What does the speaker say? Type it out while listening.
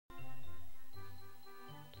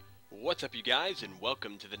What's up, you guys, and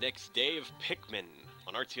welcome to the next day of Pikmin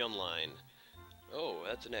on TOnline. Oh,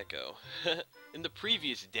 that's an echo. In the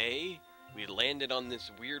previous day, we landed on this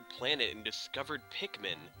weird planet and discovered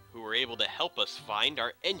Pikmin, who were able to help us find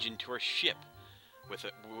our engine to our ship. With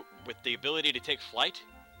the ability to take flight,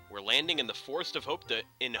 we're landing in the Forest of Hope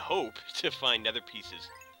in hope to find other pieces.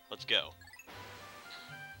 Let's go.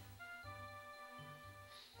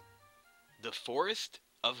 The Forest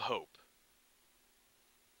of Hope.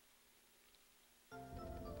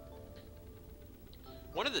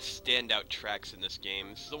 One of the standout tracks in this game,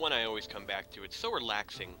 this is the one I always come back to. It's so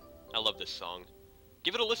relaxing. I love this song.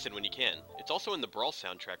 Give it a listen when you can. It's also in the Brawl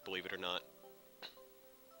soundtrack, believe it or not.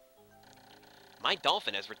 My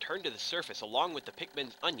dolphin has returned to the surface along with the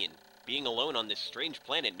Pikmin's onion. Being alone on this strange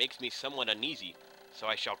planet makes me somewhat uneasy, so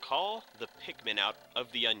I shall call the Pikmin out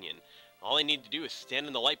of the onion. All I need to do is stand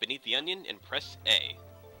in the light beneath the onion and press A.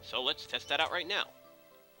 So let's test that out right now.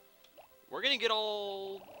 We're gonna get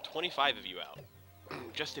all 25 of you out.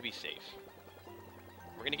 Just to be safe.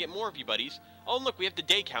 We're gonna get more of you buddies. Oh, and look, we have the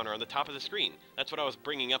day counter on the top of the screen. That's what I was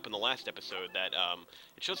bringing up in the last episode, that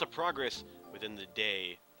it shows the progress within the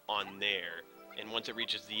day on there, and once it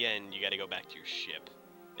reaches the end, you gotta go back to your ship.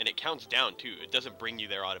 And it counts down, too. It doesn't bring you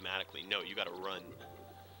there automatically. No, you gotta run.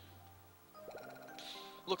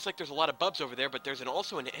 Looks like there's a lot of bubs over there, but there's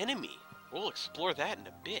also an enemy. We'll explore that in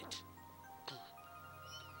a bit.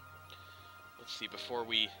 Let's see, before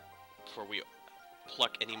we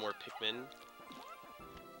pluck any more Pikmin.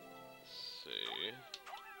 Let's see.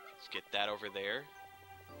 Let's get that over there.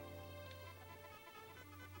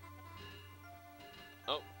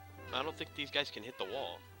 Oh, I don't think these guys can hit the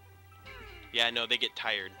wall. Yeah, no, they get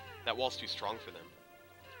tired. That wall's too strong for them.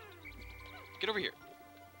 Get over here.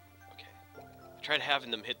 Okay. I tried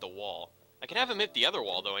having them hit the wall. I can have them hit the other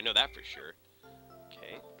wall, though. I know that for sure.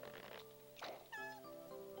 Okay.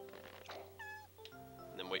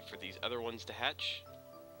 And then wait for these other ones to hatch.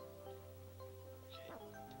 Okay.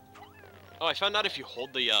 Oh, I found out if you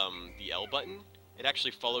hold the L button, it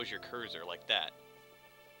actually follows your cursor like that.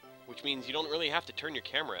 Which means you don't really have to turn your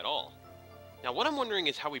camera at all. Now, what I'm wondering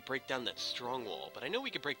is how we break down that strong wall, but I know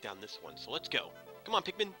we could break down this one, so let's go. Come on,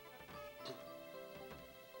 Pikmin.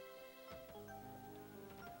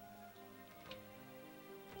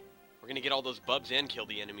 We're gonna get all those bubs and kill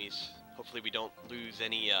the enemies. Hopefully we don't lose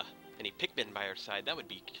any Pikmin by our side. That would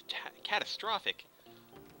be catastrophic.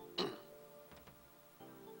 Do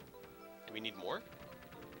we need more?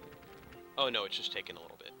 Oh no, it's just taking a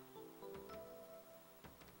little bit.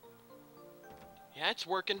 Yeah, it's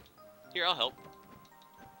working. Here, I'll help.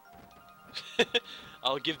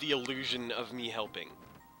 I'll give the illusion of me helping.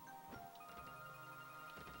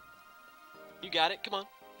 You got it, come on.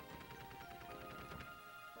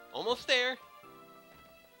 Almost there.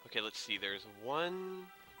 Okay, let's see, there's one...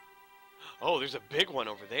 Oh, there's a big one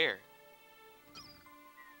over there.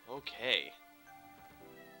 Okay.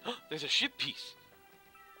 There's a ship piece.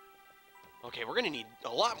 Okay, we're gonna need a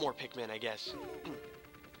lot more Pikmin, I guess.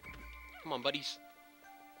 Come on, buddies.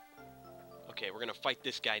 Okay, we're gonna fight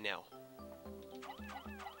this guy now.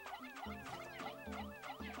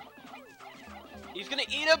 He's gonna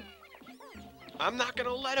eat him! I'm not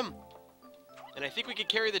gonna let him! And I think we could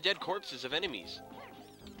carry the dead corpses of enemies.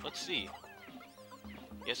 Let's see.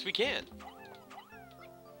 Yes, we can.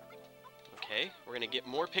 Okay, we're gonna get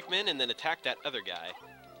more Pikmin and then attack that other guy.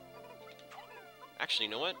 Actually,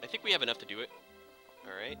 you know what? I think we have enough to do it.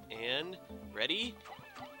 Alright, and... Ready?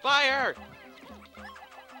 Fire!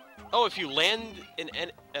 Oh, if you land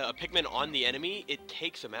a Pikmin on the enemy, it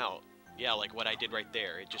takes them out. Yeah, like what I did right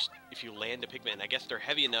there. It just... If you land a Pikmin, I guess they're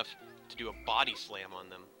heavy enough to do a body slam on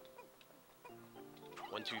them.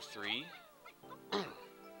 1, 2, 3. We're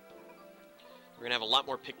gonna have a lot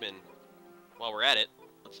more Pikmin. While we're at it,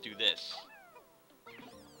 let's do this.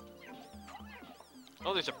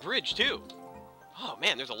 Oh, there's a bridge, too! Oh,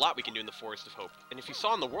 man, there's a lot we can do in the Forest of Hope. And if you saw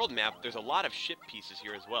on the world map, there's a lot of ship pieces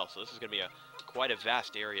here as well, so this is gonna be quite a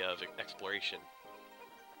vast area of exploration.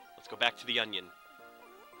 Let's go back to the onion.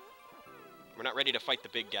 We're not ready to fight the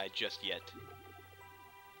big guy just yet.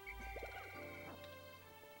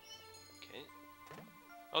 Okay.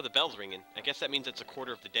 Oh, the bell's ringing. I guess that means it's a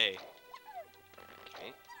quarter of the day.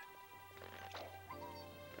 Okay.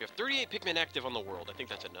 We have 38 Pikmin active on the world. I think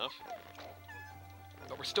that's enough.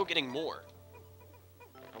 But we're still getting more.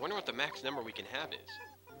 I wonder what the max number we can have is.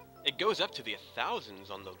 It goes up to the thousands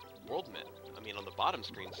on the world map. I mean, on the bottom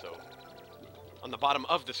screen, so... On the bottom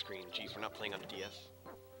of the screen. Jeez, we're not playing on a DS.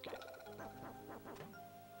 Okay.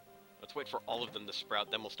 Let's wait for all of them to sprout,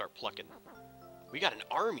 then we'll start plucking. We got an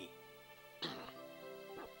army!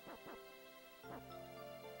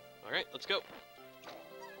 Alright, let's go.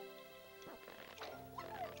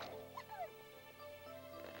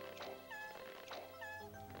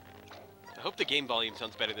 I hope the game volume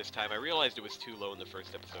sounds better this time. I realized it was too low in the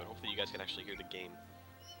first episode. Hopefully you guys can actually hear the game.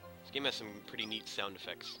 This game has some pretty neat sound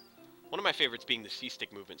effects. One of my favorites being the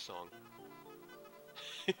C-stick movement song.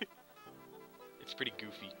 It's pretty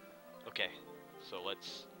goofy. Okay, so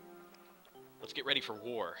let's get ready for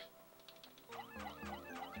war.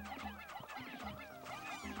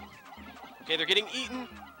 Okay, they're getting eaten,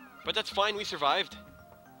 but that's fine, we survived.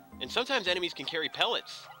 And sometimes enemies can carry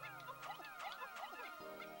pellets.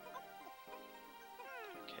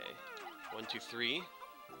 Okay, 1, 2, 3.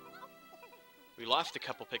 We lost a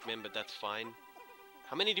couple Pikmin, but that's fine.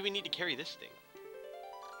 How many do we need to carry this thing?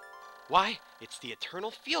 Why, it's the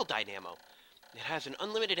Eternal Field Dynamo. It has an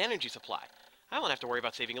unlimited energy supply. I won't have to worry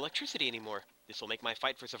about saving electricity anymore. This will make my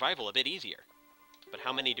fight for survival a bit easier. But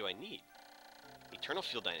how many do I need? Eternal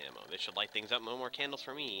Field Dynamo. This should light things up. No more candles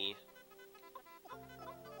for me.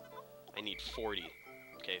 I need 40.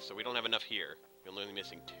 Okay, so we don't have enough here. We're only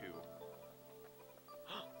missing 2.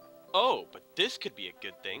 Oh, but this could be a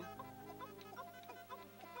good thing.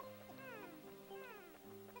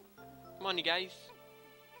 Come on, you guys.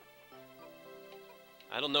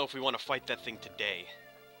 I don't know if we want to fight that thing today.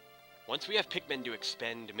 Once we have Pikmin to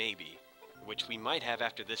expend, maybe, which we might have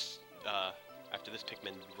after this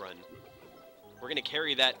Pikmin run, we're gonna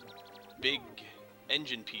carry that big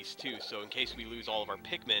engine piece too. So in case we lose all of our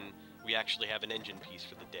Pikmin, we actually have an engine piece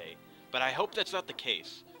for the day. But I hope that's not the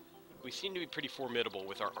case. We seem to be pretty formidable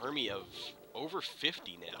with our army of over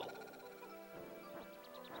 50 now,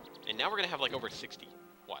 and now we're gonna have like over 60.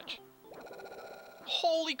 Watch.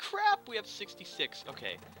 Holy crap, we have 66.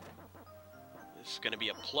 Okay. This is going to be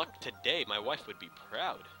a pluck today. My wife would be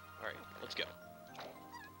proud. Alright, let's go.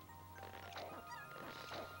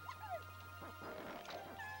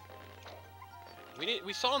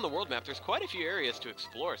 We saw on the world map there's quite a few areas to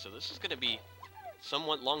explore, so this is going to be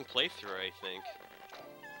somewhat long playthrough, I think.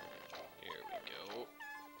 Here we go.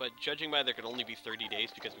 But judging by there can only be 30 days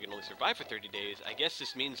because we can only survive for 30 days, I guess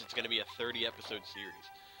this means it's going to be a 30-episode series.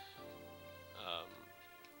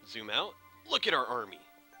 Zoom out. Look at our army.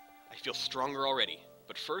 I feel stronger already.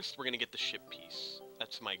 But first, we're going to get the ship piece.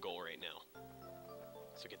 That's my goal right now.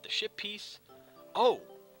 So get the ship piece. Oh!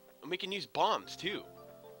 And we can use bombs, too.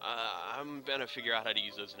 I'm going to figure out how to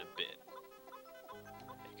use those in a bit.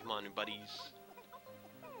 Okay, come on, buddies.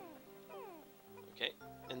 Okay.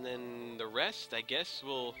 And then the rest, I guess,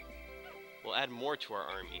 we'll add more to our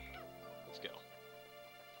army. Let's go.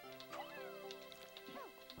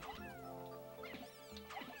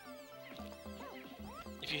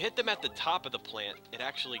 If you hit them at the top of the plant, it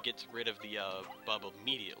actually gets rid of the bub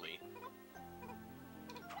immediately.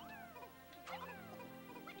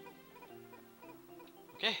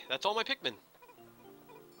 Okay, that's all my Pikmin.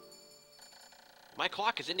 My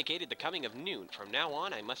clock has indicated the coming of noon. From now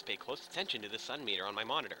on, I must pay close attention to the sun meter on my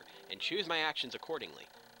monitor, and choose my actions accordingly,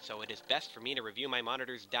 so it is best for me to review my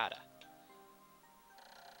monitor's data.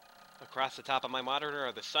 Across the top of my monitor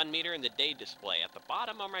are the sun meter and the day display. At the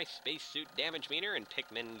bottom are my spacesuit damage meter and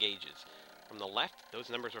Pikmin gauges. From the left, those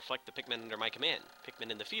numbers reflect the Pikmin under my command, Pikmin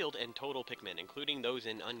in the field, and total Pikmin, including those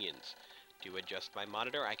in onions. To adjust my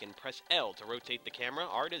monitor, I can press L to rotate the camera,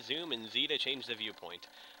 R to zoom, and Z to change the viewpoint.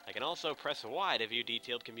 I can also press Y to view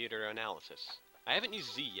detailed computer analysis. I haven't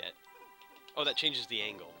used Z yet. Oh, that changes the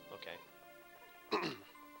angle. Okay.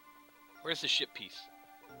 Where's the ship piece?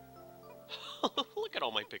 Look at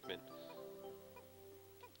all my Pikmin.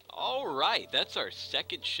 Alright, that's our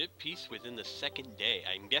second ship piece within the second day.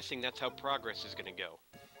 I'm guessing that's how progress is gonna go.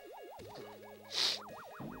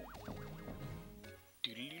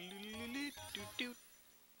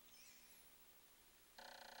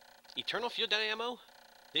 Eternal Field Dynamo?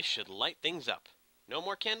 This should light things up. No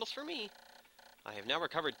more candles for me. I have now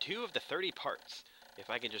recovered 2 of the 30 parts. If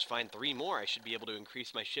I can just find 3 more, I should be able to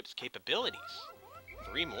increase my ship's capabilities.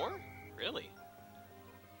 3 more? Really?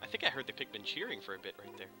 I think I heard the Pikmin cheering for a bit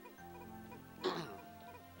right there.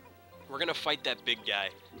 We're gonna fight that big guy.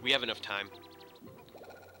 We have enough time.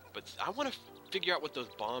 But I want to figure out what those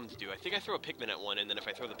bombs do. I think I throw a Pikmin at one, and then if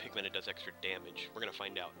I throw the Pikmin, it does extra damage. We're gonna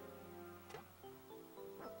find out.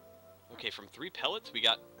 Okay, from 3 pellets, we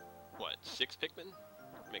got, what, 6 Pikmin?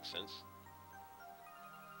 Makes sense.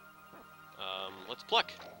 Let's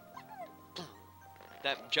pluck.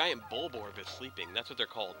 That giant Bulborb is sleeping. That's what they're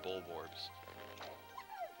called, Bulborbs.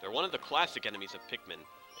 They're one of the classic enemies of Pikmin,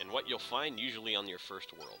 and what you'll find usually on your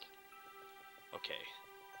first world. Okay.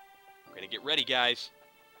 We're gonna get ready, guys.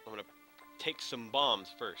 I'm gonna take some bombs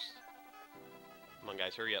first. Come on,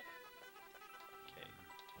 guys, hurry up. Okay.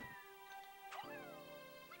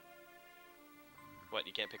 What,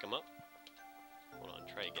 you can't pick them up? Hold on,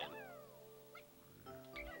 try again.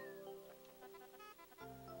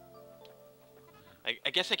 I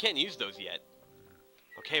guess I can't use those yet.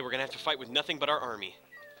 Okay, we're gonna have to fight with nothing but our army.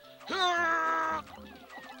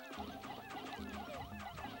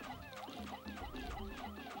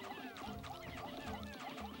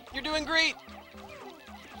 You're doing great!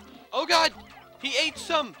 Oh god! He ate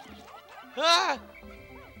some! Ah!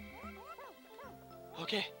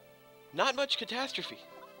 Okay. Not much catastrophe.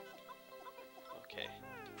 Okay.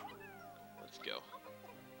 Let's go.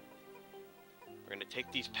 We're gonna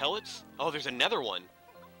take these pellets. Oh, there's another one.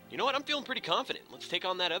 You know what? I'm feeling pretty confident. Let's take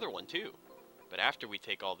on that other one, too. But after we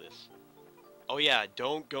take all this. Oh yeah,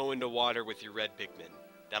 don't go into water with your red Pikmin.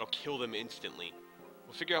 That'll kill them instantly.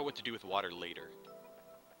 We'll figure out what to do with water later.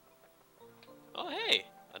 Oh, hey!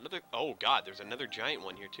 Another... Oh, God, there's another giant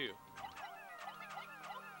one here, too.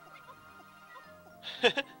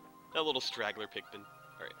 That little straggler Pikmin.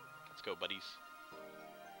 Alright, let's go, buddies.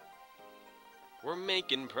 We're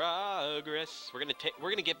making progress. We're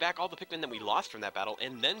gonna get back all the Pikmin that we lost from that battle,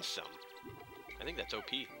 and then some. I think that's OP.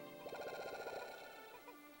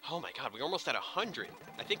 Oh my god, we're almost at 100.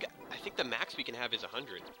 I think the max we can have is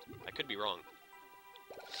 100. I could be wrong.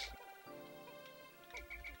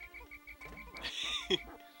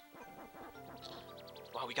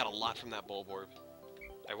 Wow, we got a lot from that Bulborb.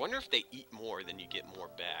 I wonder if they eat more, then you get more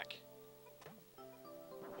back.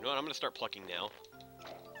 You know what, I'm gonna start plucking now.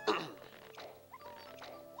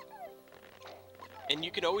 And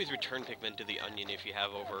you can always return Pikmin to the onion if you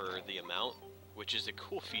have over the amount, which is a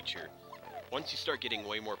cool feature. Once you start getting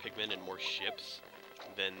way more Pikmin and more ships,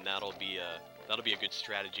 then that'll be a good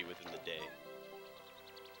strategy within the day.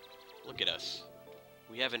 Look at us.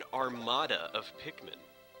 We have an armada of Pikmin.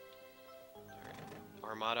 Alright.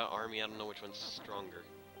 Armada, army, I don't know which one's stronger.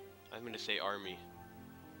 I'm gonna say army.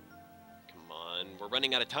 Come on, we're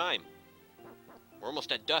running out of time. We're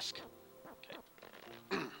almost at dusk.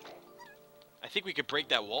 Okay. I think we could break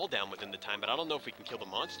that wall down within the time, but I don't know if we can kill the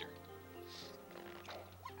monster.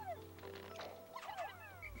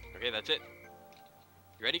 Okay, that's it.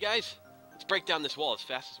 You ready, guys? Let's break down this wall as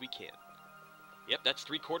fast as we can. Yep, that's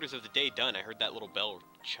 3/4 of the day done. I heard that little bell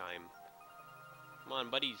chime. Come on,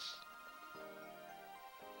 buddies.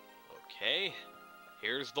 Okay.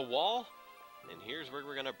 Here's the wall, and here's where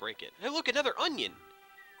we're gonna break it. Hey, look, another onion!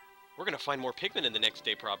 We're gonna find more Pikmin in the next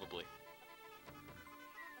day, probably.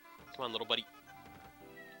 Come on, little buddy.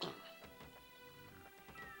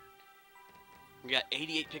 We got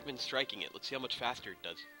 88 Pikmin striking it. Let's see how much faster it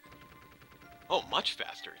does. Oh, much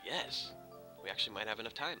faster, yes. We actually might have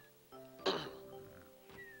enough time.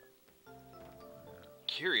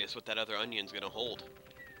 Curious what that other onion's gonna hold.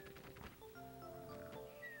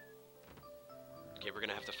 Okay, we're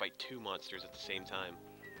gonna have to fight 2 monsters at the same time.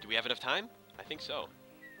 Do we have enough time? I think so.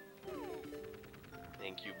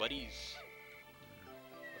 Thank you, buddies.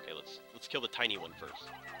 Okay, let's kill the tiny one first.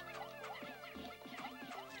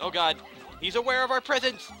 Oh god, he's aware of our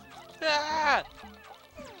presence! Ah!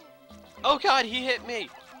 Oh god, he hit me!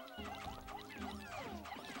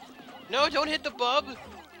 No, don't hit the bub!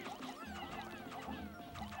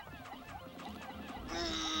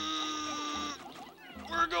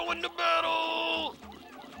 We're going to battle!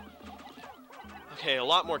 Okay, a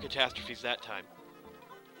lot more catastrophes that time.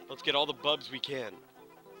 Let's get all the bubs we can.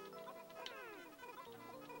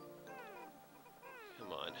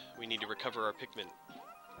 Come on, we need to recover our Pikmin.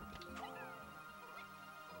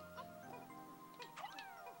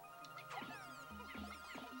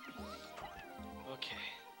 Okay.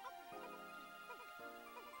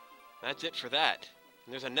 That's it for that.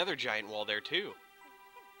 And there's another giant wall there too.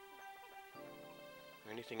 Is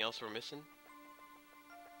there anything else we're missing?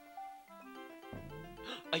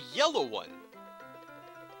 A yellow one!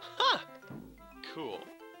 Huh! Cool.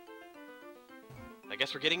 I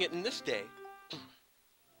guess we're getting it in this day.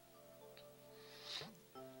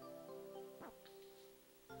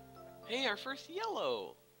 Hey, our first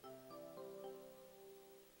yellow!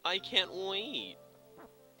 I can't wait.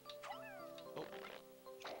 Oh.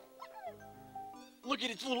 Look at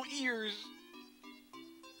its little ears!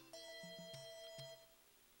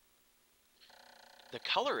 The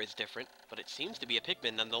color is different, but it seems to be a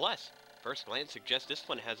Pikmin nonetheless. First glance suggests this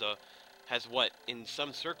one has what, in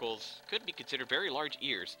some circles, could be considered very large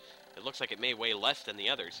ears. It looks like it may weigh less than the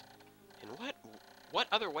others. In what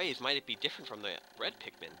other ways might it be different from the red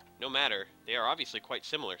Pikmin? No matter, they are obviously quite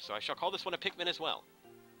similar, so I shall call this one a Pikmin as well.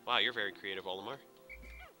 Wow, you're very creative, Olimar.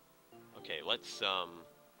 Okay, let's, I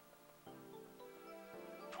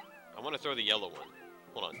want to throw the yellow one.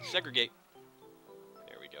 Hold on, segregate.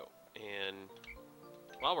 There we go. And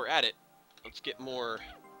while we're at it, let's get more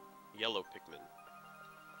yellow Pikmin.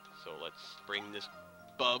 So let's bring this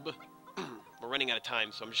bub. We're running out of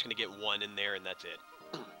time, so I'm just going to get one in there, and that's it.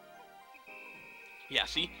 Yeah,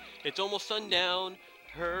 see? It's almost sundown.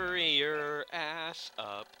 Hurry your ass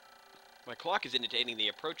up. My clock is indicating the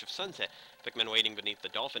approach of sunset. Pikmin waiting beneath the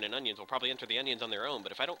dolphin and onions will probably enter the onions on their own,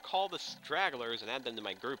 but if I don't call the stragglers and add them to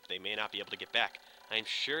my group, they may not be able to get back. I am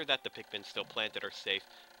sure that the Pikmin still planted are safe,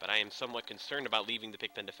 but I am somewhat concerned about leaving the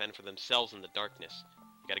Pikmin to fend for themselves in the darkness.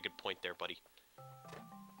 You got a good point there, buddy.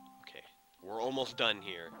 Okay, we're almost done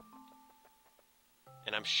here.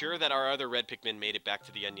 And I'm sure that our other red Pikmin made it back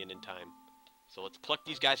to the onion in time. So let's pluck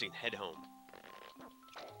these guys and head home.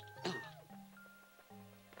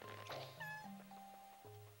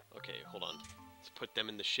 Okay, hold on. Let's put them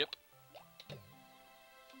in the ship.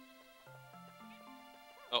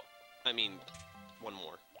 Oh, I mean, one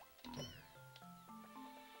more.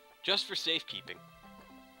 Just for safekeeping.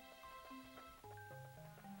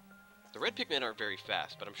 The red Pikmin aren't very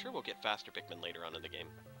fast, but I'm sure we'll get faster Pikmin later on in the game.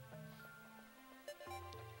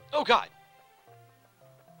 Oh god!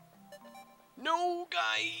 No,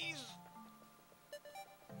 guys!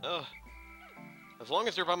 Ugh. As long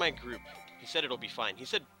as they're by my group. He said it'll be fine. He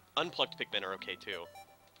said unplucked Pikmin are okay too.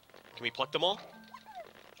 Can we pluck them all?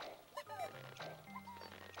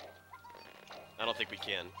 I don't think we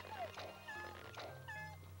can.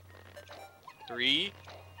 3,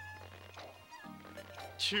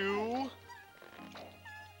 2,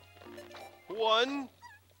 1.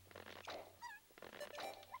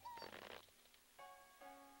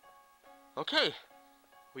 Okay.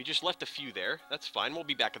 We just left a few there. That's fine. We'll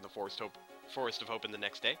be back in the Forest of Hope in the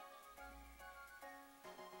next day.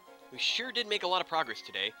 We sure did make a lot of progress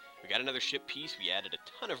today. We got another ship piece, we added a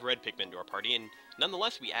ton of red Pikmin to our party, and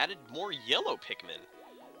nonetheless we added more yellow Pikmin.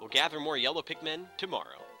 We'll gather more yellow Pikmin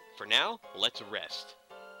tomorrow. For now, let's rest.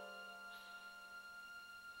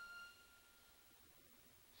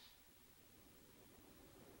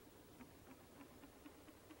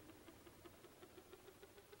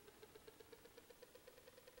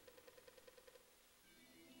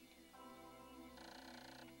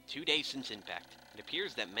 Two days since impact. It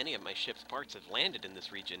appears that many of my ship's parts have landed in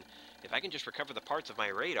this region. If I can just recover the parts of my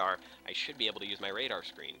radar, I should be able to use my radar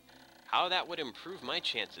screen. How that would improve my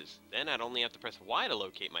chances. Then I'd only have to press Y to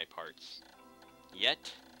locate my parts.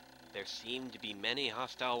 Yet, there seem to be many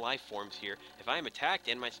hostile life forms here. If I am attacked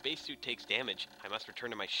and my spacesuit takes damage, I must return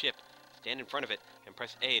to my ship, stand in front of it, and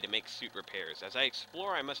press A to make suit repairs. As I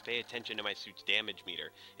explore, I must pay attention to my suit's damage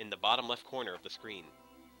meter in the bottom left corner of the screen.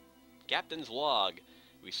 Captain's log.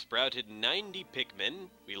 We sprouted 90 Pikmin,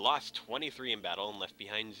 we lost 23 in battle and left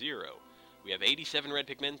behind 0. We have 87 red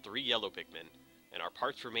Pikmin, 3 yellow Pikmin, and our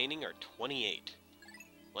parts remaining are 28.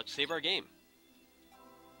 Let's save our game.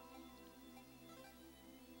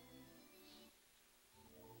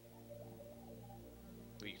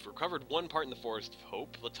 We've recovered one part in the Forest of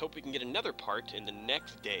Hope. Let's hope we can get another part in the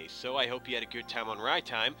next day. So I hope you had a good time on Ride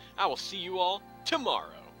Time. I will see you all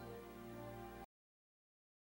tomorrow.